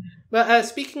 But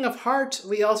speaking of heart,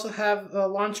 we also have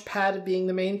Launchpad being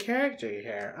the main character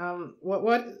here.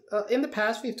 In the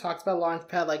past we've talked about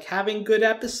Launchpad like having good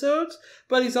episodes,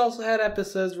 but he's also had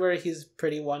episodes where he's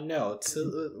pretty one note.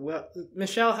 So,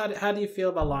 Michelle, how do you feel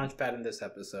about Launchpad in this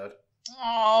episode?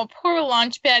 Oh, poor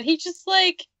Launchpad. He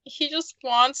just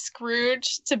wants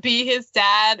Scrooge to be his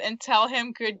dad and tell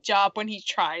him good job when he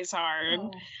tries hard.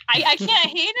 Oh. I can't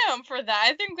hate him for that.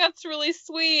 I think that's really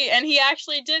sweet. And he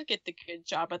actually did get the good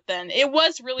job, but then it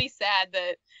was really sad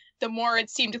that the more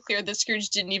it seemed clear that Scrooge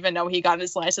didn't even know he got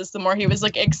his license, the more he was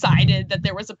like excited that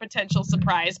there was a potential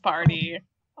surprise party.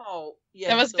 Oh, yeah.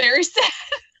 That was very sad.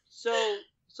 So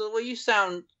the way you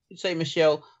say,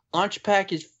 Michelle,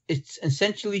 Launchpad it's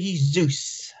essentially he's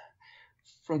Zeus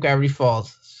from Gravity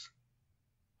Falls.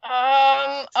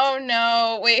 Oh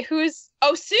no. Wait, who's?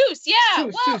 Oh, Seuss.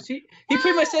 Yeah. Zeus. He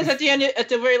pretty much says at the end, at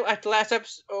the last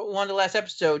episode, one of the last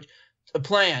episodes, a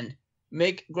plan: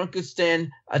 make Grunkelstan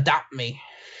adopt me.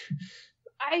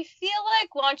 I feel like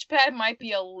Launchpad might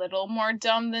be a little more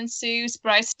dumb than Seuss,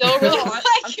 but I still really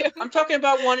like him. I'm talking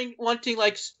about wanting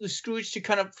like Scrooge to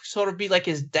kind of sort of be like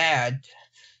his dad.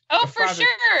 Oh, for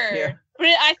sure. Yeah. But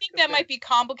I think that might be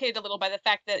complicated a little by the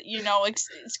fact that, like,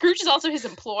 Scrooge is also his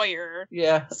employer.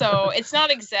 Yeah. So it's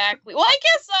not exactly. Well, I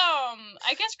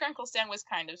guess Grunkelstan was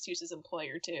kind of Seuss's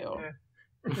employer too.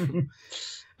 Yeah.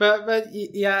 But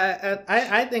yeah,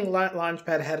 I think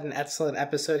Launchpad had an excellent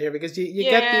episode here because you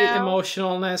get the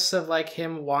emotionalness of like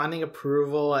him wanting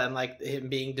approval and like him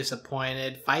being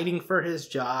disappointed, fighting for his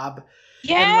job.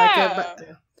 Yeah.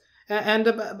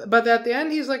 But at the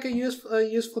end, he's like a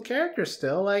useful character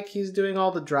still. Like he's doing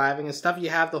all the driving and stuff. You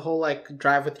have the whole like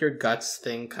drive with your guts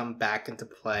thing come back into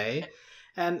play,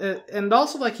 and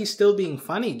also like he's still being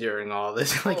funny during all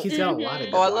this. Like he's got a lot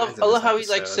of. I love how he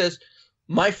like says,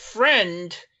 "My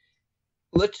friend."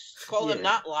 Let's call him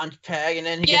not Launchpad, and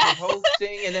then he gets the whole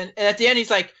thing, and at the end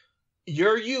he's like,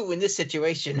 "You're you in this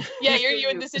situation." Yeah, you're you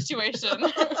in this situation.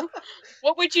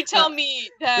 What would you tell me,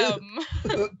 them?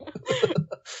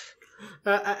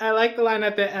 I like the line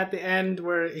at the end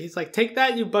where he's like, "Take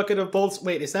that, you bucket of bolts."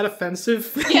 Wait, is that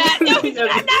offensive? Yeah, no, he's not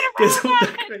a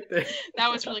robot. Right that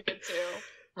was really good too.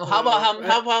 Well, how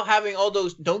about having all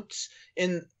those notes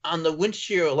on the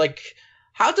windshield? Like,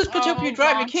 how does Pachopi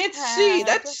drive? You can't see.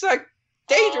 That's like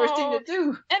dangerous thing to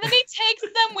do. And then he takes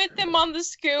them with him on the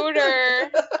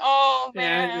scooter. Oh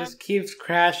man! Yeah, it just keeps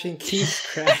crashing. He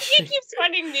keeps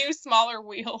finding new, smaller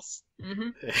wheels.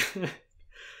 Mm-hmm.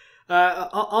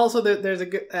 Also, there's a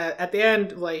good at the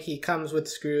end. Like he comes with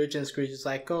Scrooge, and Scrooge is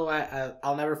like, "Oh,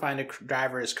 I'll never find a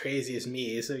driver as crazy as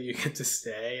me, so you get to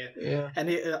stay." Yeah.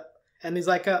 And he's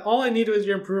like, "All I need was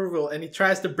your approval." And he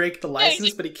tries to break the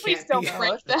license, but he can't. Please don't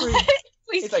break that.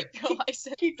 Please keep the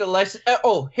license. Keep the license.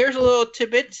 Here's a little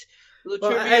tidbit.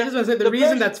 Well, I just want to say the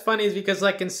reason that's funny is because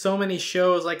like in so many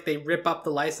shows, like they rip up the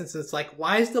license. And it's like,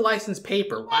 why is the license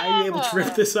paper? Why are you able to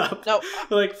rip this up? No,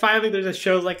 like finally, there's a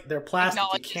show like they're plastic.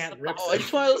 You can't rip. I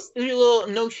just want to give you a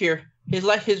little note here.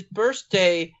 His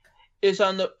birthday is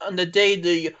on the day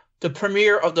the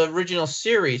premiere of the original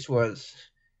series was.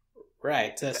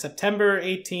 Right, September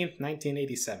 18th,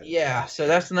 1987. Yeah, so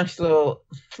that's a nice little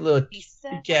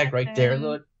gag right there, a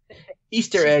little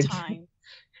Easter egg.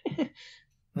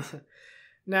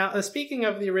 Now, speaking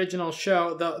of the original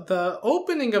show, the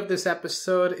opening of this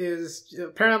episode is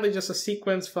apparently just a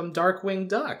sequence from Darkwing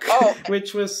Duck,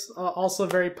 which was also a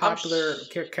very popular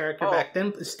character back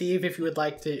then. Steve, if you would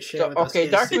like to share with us. Okay,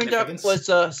 Darkwing Duck was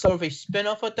sort of a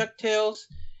spin-off of DuckTales.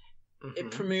 Mm-hmm.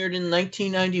 It premiered in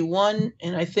 1991,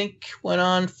 and I think went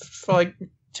on for like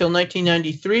till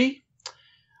 1993.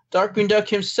 Darkwing Duck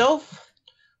himself,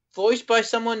 voiced by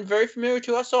someone very familiar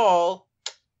to us all,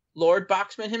 Lord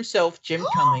Boxman himself, Jim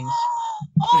Cummings.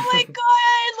 Oh my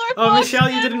God, Lord Boxman!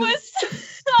 Michelle, you didn't.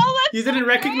 You didn't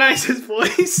recognize his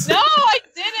voice? No, I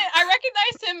didn't. I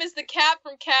recognized him as the cat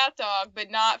from Cat Dog, but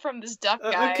not from this duck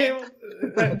guy. Okay,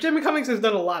 well, Jimmy Cummings has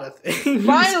done a lot of things.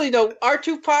 Finally, though, our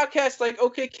two podcasts like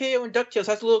OKKO and DuckTales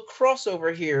has a little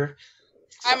crossover here.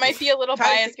 I might be a little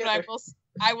biased, but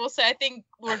I will say I think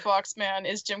Lord Boxman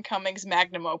is Jim Cummings'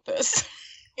 magnum opus.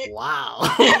 Wow.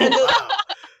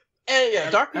 And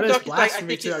yeah, Darkwing Duck is like, I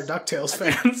think to our DuckTales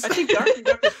fans. I think Darkwing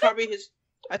Duck is probably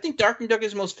I think Darkwing Duck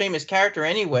is his most famous character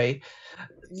anyway.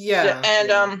 Yeah.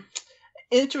 And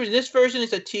this version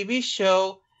is a TV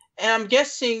show, and I'm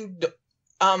guessing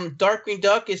Darkwing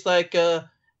Duck is like the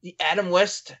Adam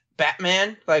West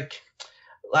Batman, like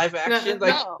live action.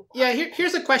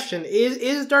 Here's a question: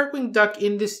 Is Darkwing Duck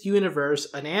in this universe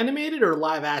an animated or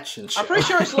live action show? I'm pretty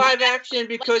sure it's live action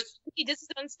because he does his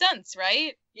own stunts,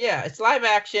 right? Yeah, it's live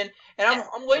action, and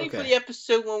I'm waiting for the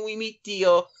episode when we meet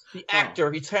the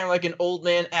actor. He's kind of like an old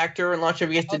man actor, and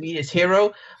Launchpad gets to meet his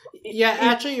hero. Yeah,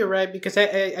 actually, you're right, because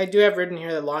I do have written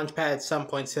here that Launchpad at some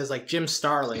point says like Jim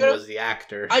Starlin was the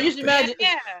actor. I just imagine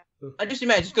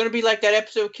it's going to be like that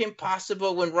episode of Kim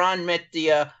Possible when Ron met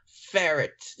the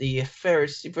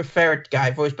super ferret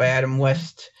guy voiced by Adam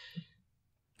West.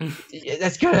 Yeah,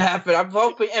 that's gonna happen. I'm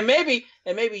hoping, and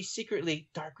maybe secretly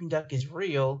Darkwing Duck is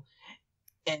real,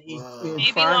 and he's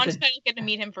maybe Launchpad's going to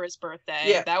meet him for his birthday.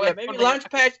 Yeah, maybe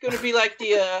Launchpad's going to be like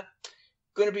the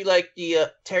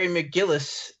Terry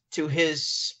McGillis to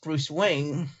his Bruce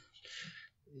Wayne.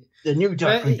 The new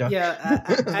Darkwing Duck. Yeah,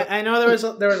 I know there was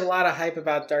a lot of hype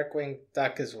about Darkwing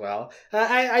Duck as well.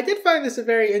 I did find this a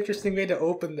very interesting way to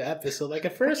open the episode. Like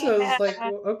at first I was like,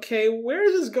 well, okay, where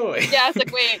is this going? Yeah, it's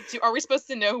like, wait, are we supposed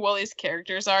to know who all these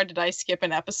characters are? Did I skip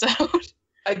an episode?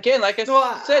 Again, like I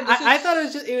said, I thought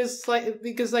it was like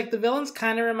because like the villains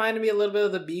kind of reminded me a little bit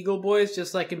of the Beagle Boys,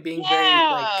 just like in being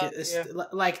very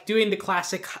like doing the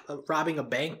classic robbing a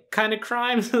bank kind of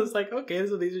crimes. It's like, okay,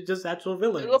 so these are just actual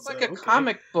villains. It looked like a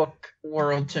comic book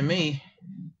world to me.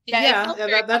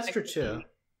 Yeah, that's true too.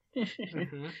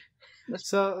 Mm-hmm.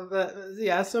 So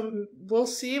we'll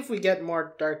see if we get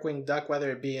more Darkwing Duck,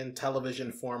 whether it be in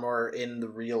television form or in the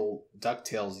real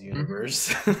DuckTales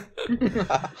universe.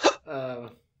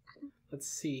 Let's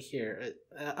see here.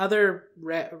 Other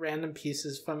random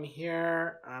pieces from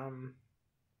here.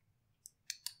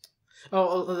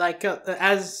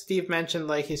 As Steve mentioned,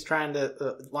 like he's trying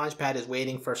to Launchpad is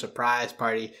waiting for a surprise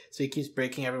party, so he keeps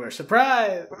breaking everywhere.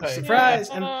 Surprise, surprise,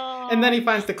 and then he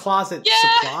finds the closet.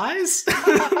 Supplies.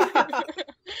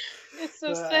 It's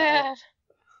so sad.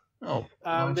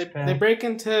 They break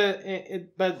into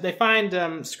it, but they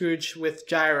find Scrooge with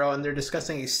Gyro, and they're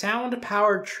discussing a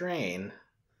sound-powered train.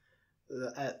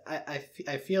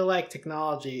 I feel like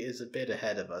technology is a bit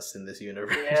ahead of us in this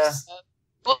universe. Yeah.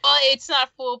 Well, it's not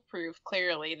foolproof.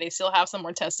 Clearly, they still have some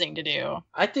more testing to do.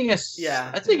 I think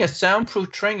a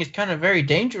soundproof train is kind of very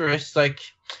dangerous. Like,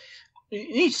 you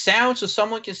need sound so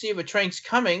someone can see if a train's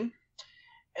coming,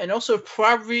 and also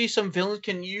probably some villains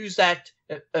can use that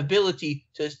ability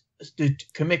to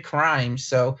commit crimes.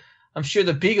 So I'm sure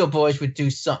the Beagle Boys would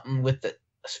do something with the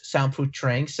soundproof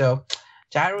train. So,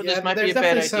 Gyro, this might be a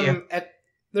bad idea.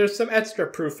 There's some extra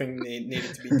proofing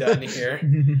needed to be done here.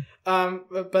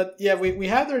 But yeah, we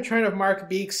have the return of Mark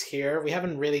Beeks here. We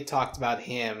haven't really talked about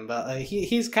him, but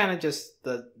he's kind of just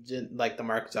the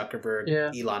Mark Zuckerberg,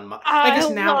 Elon Musk. I guess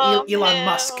now Elon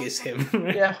Musk is him.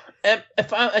 Yeah. At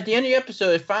the end of the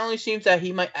episode, it finally seems that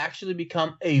he might actually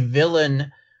become a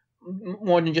villain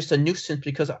more than just a nuisance,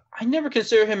 because I never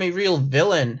consider him a real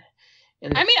villain.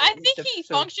 I think he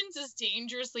functions as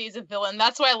dangerously as a villain.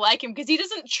 That's why I like him, because he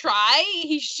doesn't try.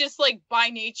 He's just, like, by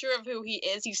nature of who he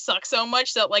is, he sucks so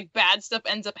much that, like, bad stuff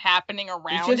ends up happening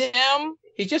around him.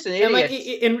 He's just an idiot.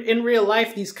 And, like, in real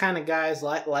life, these kind of guys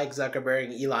like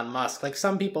Zuckerberg and Elon Musk, like,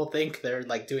 some people think they're,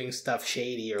 like, doing stuff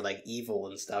shady or, like, evil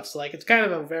and stuff. So, like, it's kind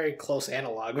of a very close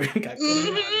analog we got going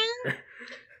on here.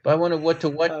 But I wonder to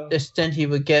what extent he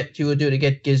would do to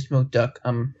get Gizmo Duck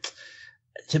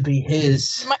to be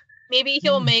his... Maybe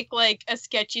he'll make, like, a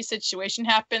sketchy situation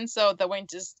happen so that when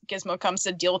Gizmo comes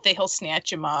to deal with it, he'll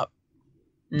snatch him up.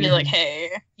 Be like, hey,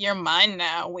 you're mine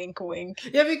now, wink, wink.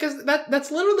 Yeah, because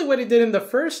that's literally what he did in the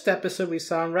first episode we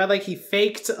saw him, right? Like, he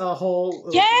faked a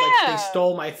whole, like, they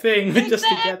stole my thing just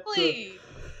to get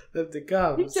them to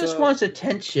come. He just wants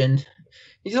attention.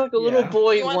 He's like a little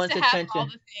boy who wants attention. Have all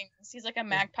the things. He's like a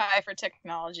magpie for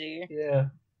technology. Yeah.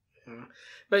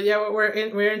 But yeah, we're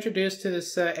introduced to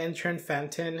this intern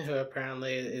Fenton, who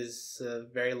apparently is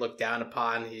very looked down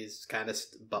upon. He's kind of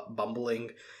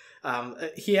bumbling.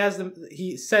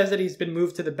 He says that he's been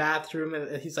moved to the bathroom,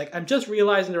 and he's like, "I'm just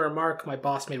realizing the remark my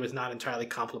boss made was not entirely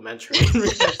complimentary.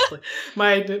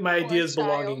 my ideas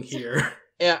belonging here."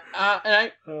 Yeah,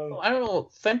 and I don't know.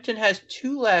 Fenton has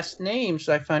two last names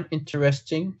I find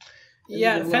interesting.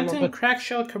 Yeah, Fenton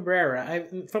Crackshell Cabrera.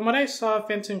 From what I saw,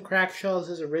 Fenton Crackshell is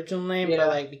his original name, but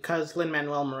like because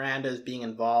Lin-Manuel Miranda is being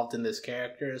involved in this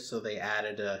character, so they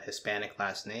added a Hispanic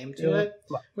last name to it.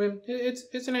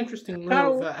 It's an interesting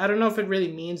move. I don't know if it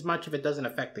really means much if it doesn't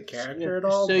affect the character at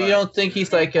all. So you don't think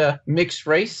he's like a mixed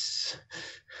race?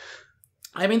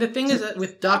 I mean, the thing is that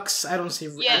with ducks, I don't see.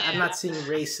 I'm not seing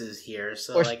races here,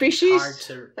 so or like species. It's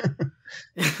hard to.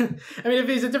 I mean, if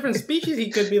he's a different species, he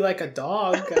could be like a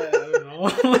dog. I don't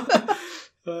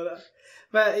know.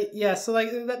 but yeah, so like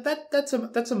that's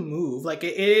a move. Like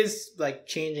it is like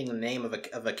changing the name of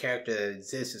a character that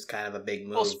exists is kind of a big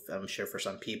move. I'm sure for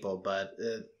some people, but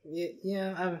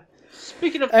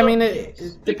Speaking of,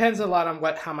 it depends a lot on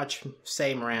how much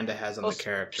say Miranda has on the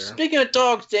character. Speaking of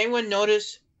dogs, did anyone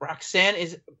notice Roxanne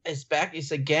is back?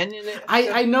 Is again in it?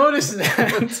 I noticed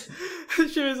that.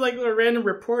 She was like a random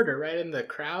reporter, right, in the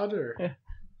crowd, or. Yeah.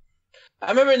 I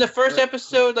remember in the first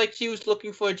episode, like she was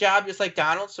looking for a job, just like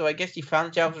Donald. So I guess she found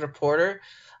a job as a reporter.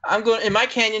 In my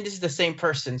canon, this is the same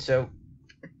person. So.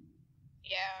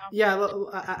 Yeah,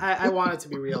 I want it to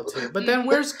be real too. But then,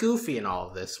 where's Goofy in all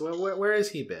of this? Where has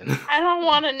he been? I don't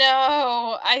want to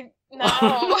know.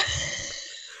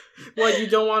 What, you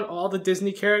don't want all the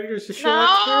Disney characters to show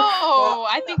up here? No,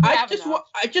 I think we have enough.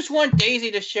 I just want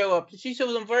Daisy to show up. She's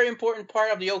a very important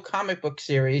part of the old comic book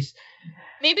series.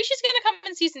 Maybe she's gonna come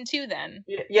in season 2 then.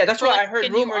 Yeah, that's what I a heard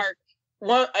new rumors.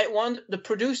 arc. The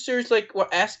producers were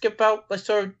asked about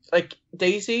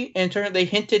Daisy, and they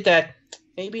hinted that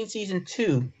maybe in season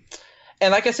 2.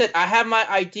 And like I said, I have my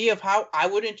idea of how I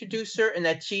would introduce her, and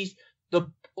that she's the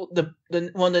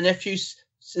one of the nephews'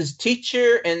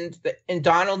 teacher, and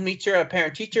Donald meets her at a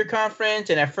parent-teacher conference,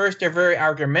 and at first they're very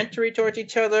argumentary towards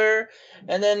each other,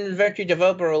 and then eventually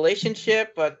develop a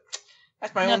relationship. But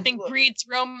that's my Nothing breeds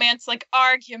romance like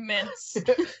arguments.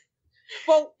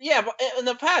 Well, yeah, but in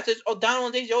the past, Donald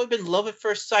and Daisy always been love at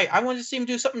first sight. I wanted to see him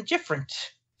do something different.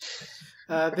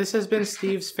 This has been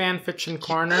Steve's Fanfiction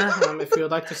Corner. If you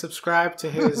would like to subscribe to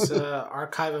his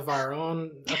Archive of Our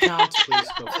Own account, please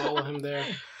go follow him there.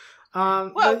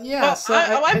 Much as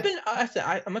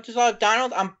I love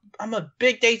Donald, I'm a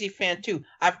big Daisy fan too.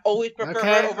 I've always preferred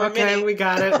her over Minnie. Okay, we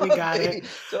got it.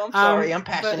 So I'm sorry, I'm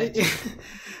passionate.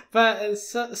 But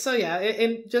yeah,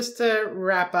 and just to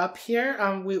wrap up here,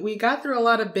 we got through a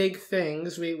lot of big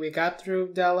things. We got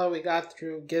through Della, we got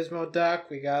through Gizmo Duck,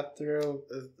 we got through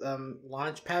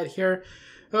Launchpad here.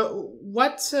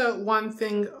 What's one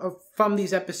thing from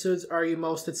these episodes are you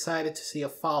most excited to see a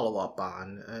follow-up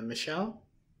on, Michelle?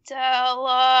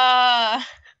 Della.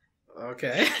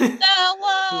 Okay.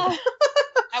 Della.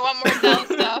 I want more Della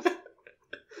stuff.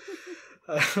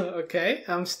 Okay.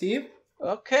 Steve.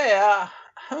 Okay.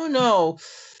 I don't know.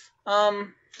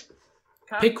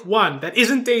 Pick one that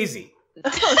isn't Daisy.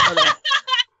 No.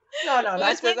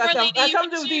 That's something to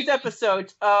do with these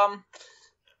episodes. I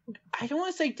don't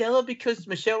want to say Della because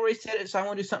Michelle already said it, so I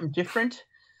want to do something different.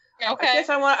 Okay.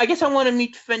 I guess I want to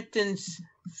meet Fenton's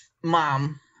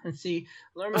mom. And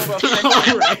learn more about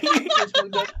Fenton. Right.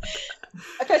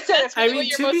 Like I said, that's what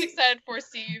you're most excited for,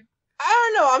 Steve.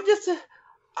 I don't know.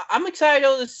 I'm excited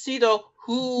to see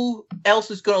who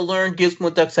else is going to learn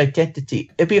Gizmo Duck's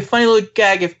identity. It'd be a funny little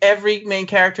gag if every main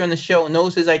character on the show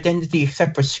knows his identity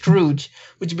except for Scrooge,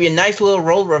 which would be a nice little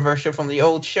role reversal from the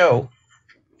old show.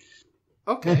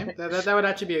 Okay, that would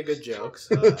actually be a good joke,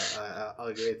 so I'll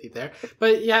agree with you there.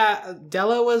 But yeah,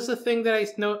 Della was the thing that I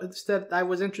noticed that I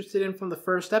was interested in from the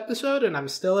first episode, and I'm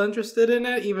still interested in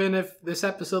it, even if this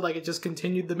episode, it just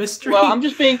continued the mystery. Well, I'm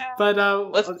just being... But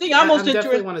the thing I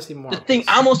definitely want to see more. The thing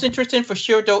I'm most interested in for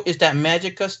sure, though, is that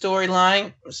Magica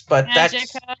storyline, but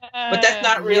that's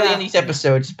not really in these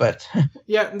episodes, but...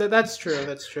 Yeah, that's true,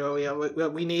 Yeah,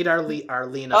 we need our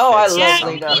Lena. Oh, I love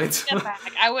Lena.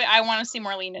 I want to see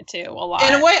more Lena, too, a lot.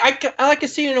 In a way, I like to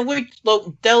see in a way,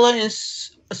 Della and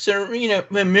Serena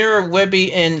mirror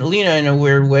Webby and Lena in a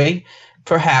weird way.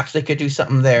 Perhaps they could do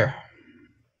something there.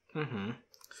 Mm-hmm.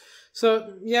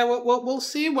 So yeah, we'll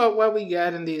see what we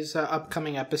get in these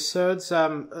upcoming episodes.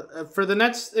 For the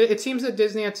next, it seems that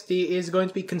Disney XD is going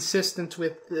to be consistent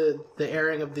with the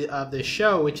airing of the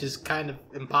show, which is kind of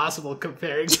impossible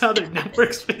comparing to other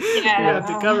networks we have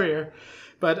to cover here.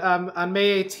 But on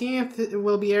May 18th,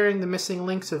 we'll be airing The Missing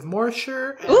Links of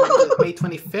Morsher, and May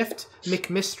 25th,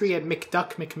 McMystery and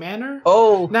McDuck McManor.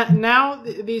 Oh! Now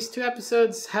these two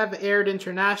episodes have aired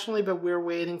internationally, but we're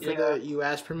waiting for the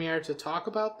U.S. premiere to talk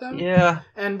about them. Yeah.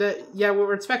 And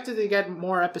we're expected to get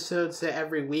more episodes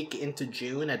every week into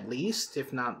June at least,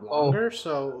 if not longer.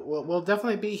 So we'll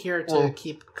definitely be here to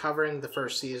keep covering the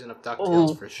first season of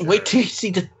DuckTales for sure. Wait till you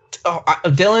see the...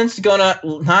 Dylan's gonna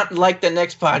not like the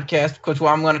next podcast because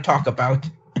what I'm gonna talk about.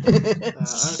 Okay. No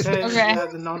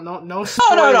spoilers.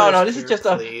 No. This is just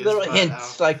a little hint,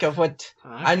 of what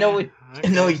I know. I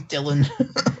know he's Dylan.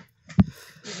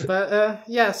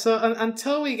 But so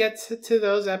until we get to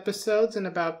those episodes in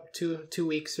about two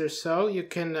weeks or so, you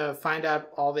can find out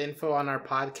all the info on our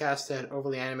podcast at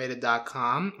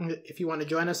overlyanimated.com. If you want to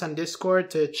join us on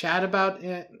Discord to chat about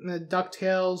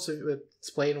DuckTales,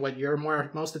 explain what you're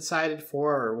most excited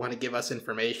for, or want to give us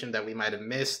information that we might have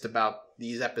missed about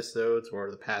these episodes or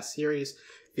the past series,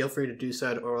 feel free to do so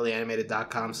at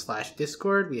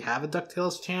overlyanimated.com/Discord. We have a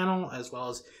DuckTales channel, as well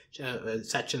as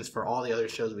sections for all the other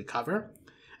shows we cover.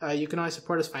 You can always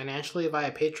support us financially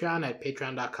via Patreon at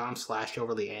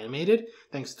patreon.com/overlyanimated.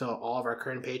 Thanks to all of our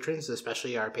current patrons,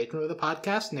 especially our patron of the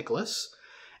podcast, Nicholas.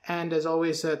 And as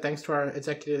always, thanks to our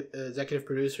executive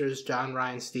producers, John,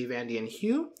 Ryan, Steve, Andy, and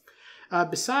Hugh.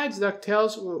 Besides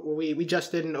DuckTales, we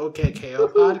just did an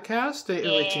OKKO podcast,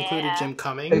 which included Jim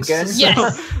Cummings. Again?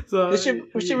 Yes. So we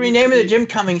should rename it the Jim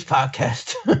Cummings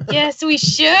podcast. Yes, we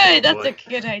should. That's a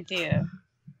good idea.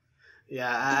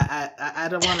 Yeah, I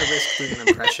don't want to risk doing an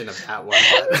impression of that one.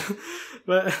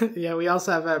 But yeah, we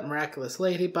also have Miraculous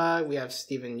Ladybug. We have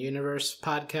Steven Universe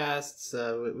podcasts.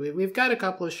 We've got a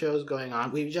couple of shows going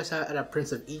on. We just had a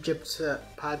Prince of Egypt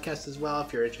podcast as well,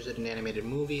 if you're interested in animated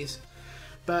movies.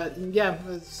 But yeah,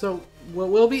 so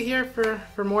we'll be here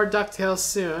for more DuckTales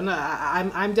soon.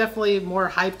 I'm definitely more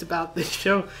hyped about this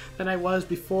show than I was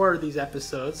before these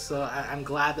episodes, so I'm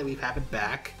glad that we have it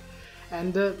back.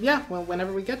 And yeah, well,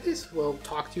 whenever we get these, we'll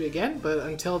talk to you again. But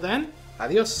until then,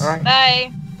 adios. All right.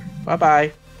 Bye.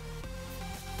 Bye-bye.